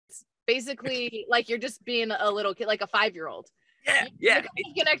basically like you're just being a little kid, like a 5-year-old. Yeah. You're kind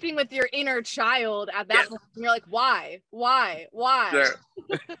of connecting with your inner child at that point. And you're like, why? Yeah.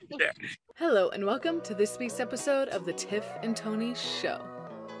 Yeah. Hello, and welcome to this week's episode of the Tiff and Tony Show.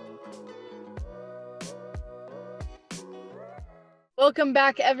 Welcome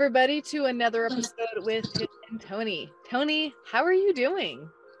back, everybody, to another episode with Tiff and Tony. Tony, how are you doing?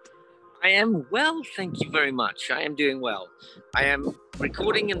 I am well, thank you very much. I am doing well. I am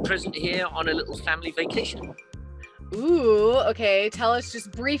recording and present here on a little family vacation. Ooh, okay. Tell us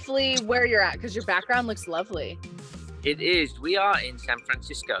just briefly where you're at, because your background looks lovely. It is. We are in San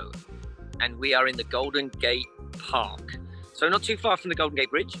Francisco, and we are in the Golden Gate Park. So not too far from the Golden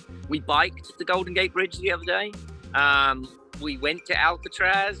Gate Bridge. We biked the Golden Gate Bridge the other day. We went to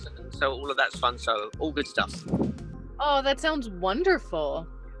Alcatraz, and so all of that's fun. So all good stuff. Oh, that sounds wonderful.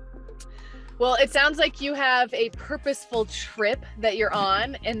 Well, it sounds like you have a purposeful trip that you're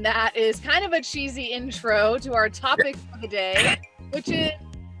on, and that is kind of a cheesy intro to our topic for the day, which is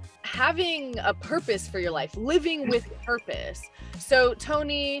having a purpose for your life, living with purpose. So,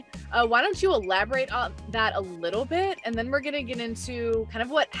 Tony, why don't you elaborate on that a little bit, and then we're going to get into kind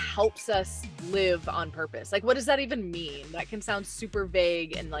of what helps us live on purpose. Like, what does that even mean? That can sound super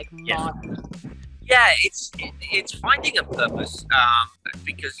vague and like modern. Yeah, it's finding a purpose,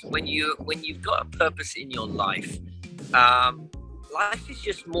 because when you've got a purpose in your life, life is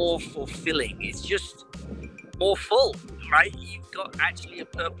just more fulfilling. It's just more full, right? You've got actually a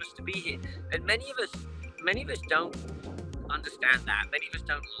purpose to be here, and many of us don't understand that. Many of us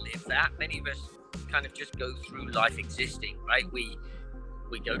don't live that. Many of us kind of just go through life existing, right? We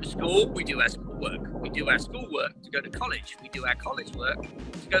go to school, we do our schoolwork. We do our schoolwork to go to college. We do our college work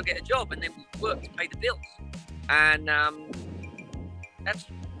to go get a job, and then we work to pay the bills. And that's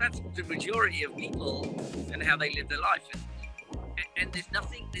the majority of people and how they live their life. And there's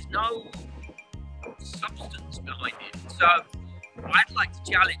no substance behind it. So I'd like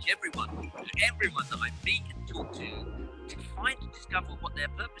to challenge everyone that I meet and talk to find and discover what their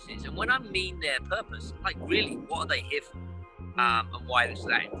purpose is. And when I mean their purpose, like really, what are they here for? And why is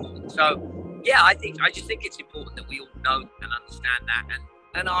that important? So yeah, I just think it's important that we all know and understand that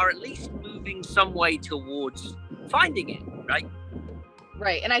and are at least moving some way towards finding it, right?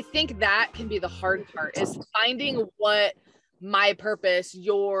 Right. And I think that can be the hard part, is finding what my purpose,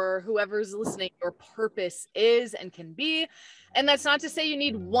 whoever's listening, your purpose is and can be. And that's not to say you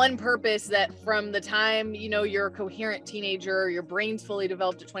need one purpose that from the time, you're a coherent teenager, your brain's fully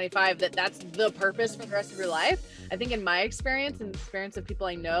developed at 25, that's the purpose for the rest of your life. I think in my experience and the experience of people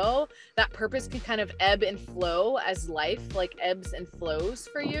I know, that purpose can kind of ebb and flow as life like ebbs and flows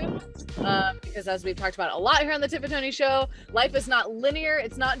for you. Because as we've talked about a lot here on the Tiff and Tony Show, life is not linear.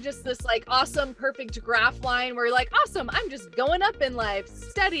 It's not just this like awesome, perfect graph line where you're like, awesome, I'm just going up in life,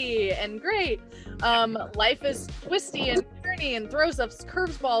 steady and great. Life is twisty and turny and throws us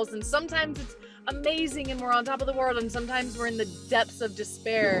curveballs, and sometimes it's amazing and we're on top of the world, and sometimes we're in the depths of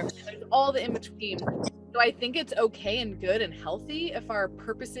despair, and there's all the in between. So I think it's okay and good and healthy if our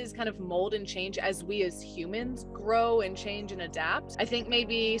purposes kind of mold and change as we as humans grow and change and adapt. I think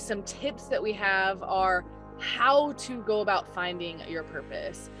maybe some tips that we have are how to go about finding your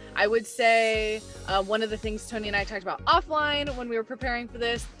purpose. I would say one of the things Tony and I talked about offline when we were preparing for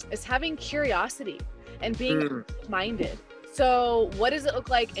this is having curiosity and being open-minded. So what does it look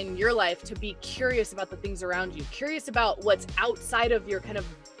like in your life to be curious about the things around you, curious about what's outside of your kind of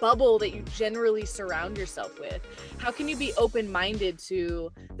bubble that you generally surround yourself with? How can you be open-minded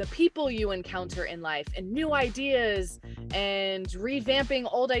to the people you encounter in life and new ideas and revamping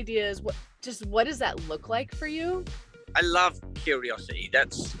old ideas? What does that look like for you? I love curiosity.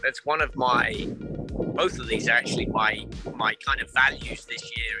 That's one of both of these are actually my kind of values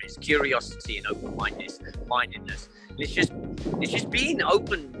this year is curiosity and open-mindedness. It's just being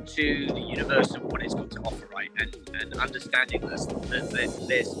open to the universe and what it's got to offer, right? And understanding that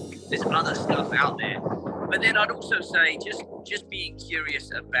there's other stuff out there. But then I'd also say just being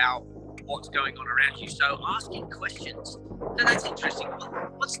curious about what's going on around you. So asking questions. So that's interesting.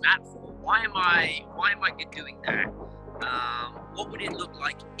 What's that for? Why am I doing that? What would it look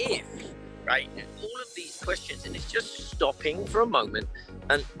like if, right? And all of these questions, and it's just stopping for a moment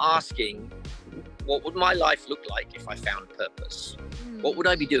and asking, what would my life look like if I found purpose? What would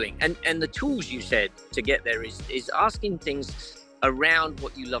I be doing? And the tools you said to get there is asking things around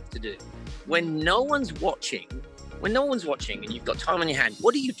what you love to do. When no one's watching and you've got time on your hand,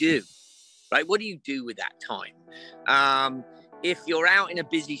 what do you do? Right? What do you do with that time? If you're out in a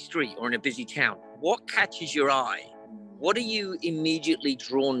busy street or in a busy town, what catches your eye? What are you immediately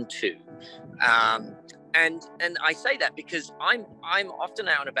drawn to? And I say that because I'm often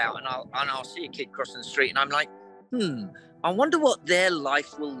out and about, and I'll see a kid crossing the street, and I'm like, I wonder what their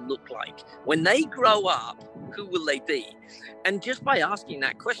life will look like when they grow up. Who will they be? And just by asking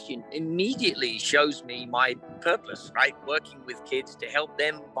that question immediately shows me my purpose, right? Working with kids to help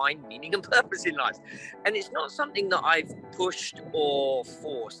them find meaning and purpose in life. And it's not something that I've pushed or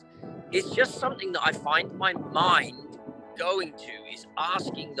forced. It's just something that I find my mind going to, is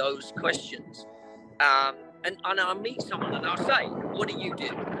asking those questions. And I'll meet someone and I'll say, what do you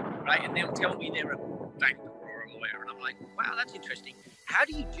do? Right? And they'll tell me they're a banker or a lawyer. And I'm like, wow, that's interesting. How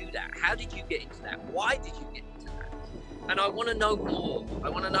do you do that? How did you get into that? Why did you get into that? And I want to know more. I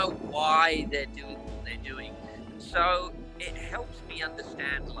want to know why they're doing what they're doing. So it helps me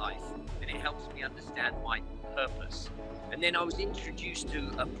understand life, and it helps me understand my purpose. And then I was introduced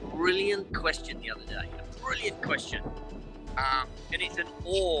to a brilliant question the other day, a brilliant question. And it's an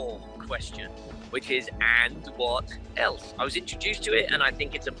awe question, which is, and what else? I was introduced to it, and I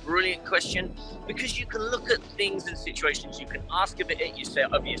think it's a brilliant question because you can look at things and situations. You can ask of it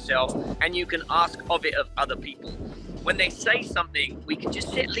of yourself, and you can ask of it of other people. When they say something, we can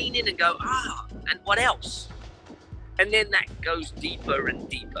just lean in and go, and what else? And then that goes deeper and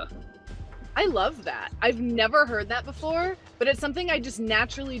deeper. I love that. I've never heard that before, but it's something I just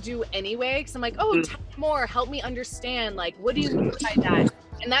naturally do anyway. Because I'm like, tell me more, help me understand. Like, what do you mean by that?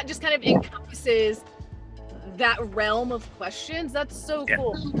 And that just kind of encompasses that realm of questions. That's so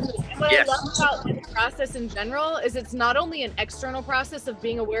cool. What I love about the process in general is it's not only an external process of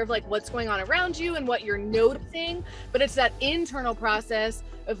being aware of like what's going on around you and what you're noticing, but it's that internal process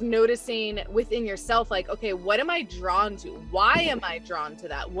of noticing within yourself, like, okay, what am I drawn to? Why am I drawn to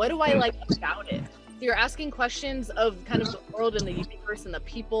that? What do I like about it? So you're asking questions of kind of the world and the universe and the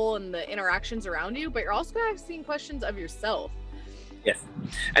people and the interactions around you, but you're also asking questions of yourself. Yes.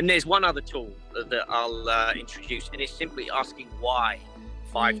 And there's one other tool that I'll introduce, and it's simply asking why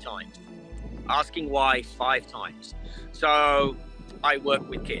 5 times. Asking why 5 times. So I work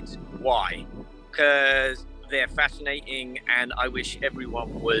with kids. Why? Because they're fascinating, and I wish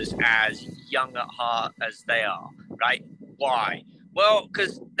everyone was as young at heart as they are, right? Why? Well,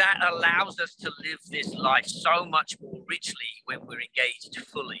 because that allows us to live this life so much more richly when we're engaged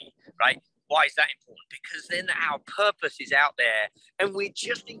fully, right? Why is that important? Because then our purpose is out there and we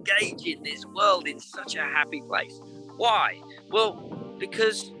just engage in this world in such a happy place. Why? Well,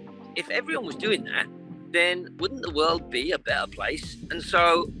 because if everyone was doing that, then wouldn't the world be a better place? And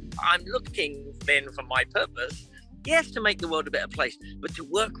so I'm looking then for my purpose, yes, to make the world a better place, but to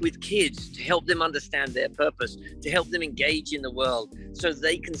work with kids, to help them understand their purpose, to help them engage in the world so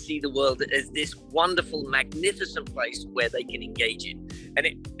they can see the world as this wonderful, magnificent place where they can engage in. And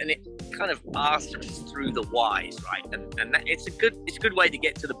it kind of asks through the whys, right? And that, it's a good way to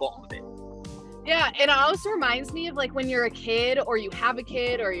get to the bottom of it. Yeah, and it also reminds me of like when you're a kid or you have a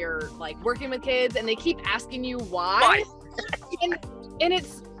kid or you're like working with kids and they keep asking you why? and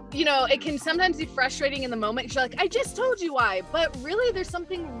it's, you know, it can sometimes be frustrating in the moment. You're like, I just told you why. But really, there's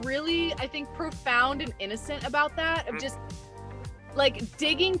something really, I think, profound and innocent about that, of just like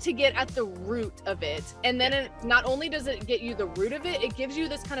digging to get at the root of it. And then it, not only does it get you the root of it, it gives you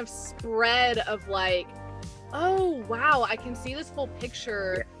this kind of spread of like, oh, wow, I can see this full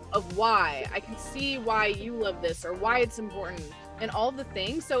picture of why. I can see why you love this or why it's important and all the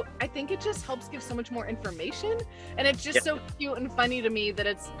things. So I think it just helps give so much more information. And it's just so cute and funny to me that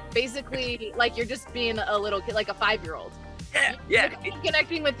it's basically like you're just being a little kid, like a 5-year-old. You're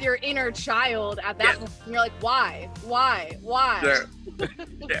connecting with your inner child at that point. And you're like, why?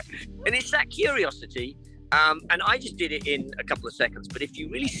 And it's that curiosity. And I just did it in a couple of seconds. But if you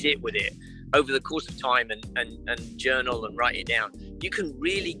really sit with it over the course of time and journal and write it down, you can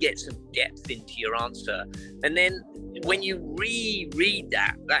really get some depth into your answer. And then when you reread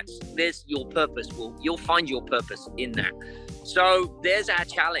that, there's your purpose. You'll find your purpose in that. So there's our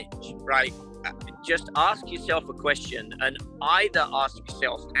challenge, right? Just ask yourself a question and either ask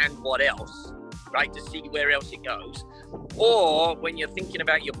yourself, and what else, right? To see where else it goes. Or when you're thinking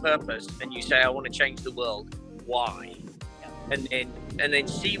about your purpose and you say, I want to change the world, why? And then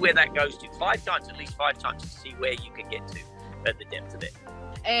see where that goes to 5 times, at least 5 times, to see where you can get to at the depth of it.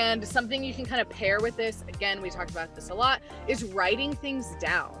 And something you can kind of pair with this, again, we talked about this a lot, is writing things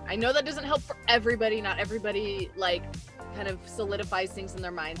down. I know that doesn't help for everybody. Not everybody like kind of solidifies things in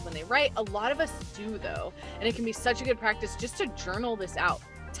their minds when they write. A lot of us do though. And it can be such a good practice just to journal this out.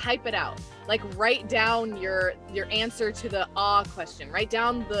 Type it out. Like write down your answer to the question. Write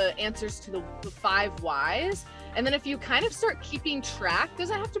down the answers to the 5 whys. And then if you kind of start keeping track,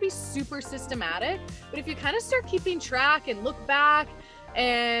 doesn't have to be super systematic, but if you kind of start keeping track and look back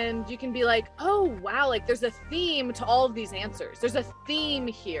and you can be like, oh wow, like there's a theme to all of these answers. There's a theme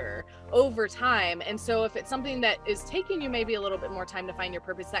here over time. And so if it's something that is taking you maybe a little bit more time to find your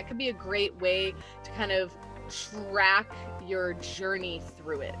purpose, that could be a great way to kind of track your journey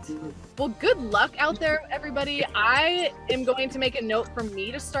through it. Well, good luck out there, everybody. I am going to make a note for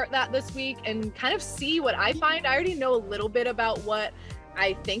me to start that this week and kind of see what I find. I already know a little bit about what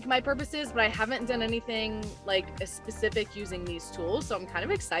I think my purpose is, but I haven't done anything like a specific using these tools. So I'm kind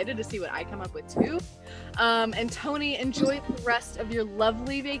of excited to see what I come up with too. And Tony, enjoy the rest of your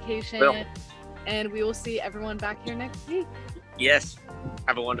lovely vacation. Well, and we will see everyone back here next week. Yes.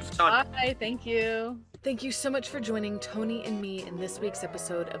 Have a wonderful time. Bye. Thank you. Thank you so much for joining Tony and me in this week's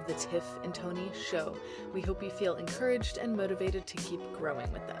episode of the Tiff and Tony Show. We hope you feel encouraged and motivated to keep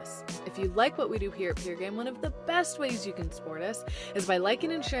growing with us. If you like what we do here at PureGame, one of the best ways you can support us is by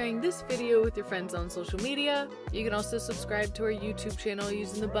liking and sharing this video with your friends on social media. You can also subscribe to our YouTube channel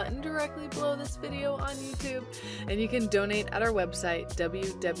using the button directly below this video on YouTube. And you can donate at our website,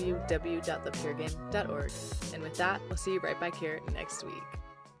 www.thepuregame.org. And with that, we'll see you right back here next week.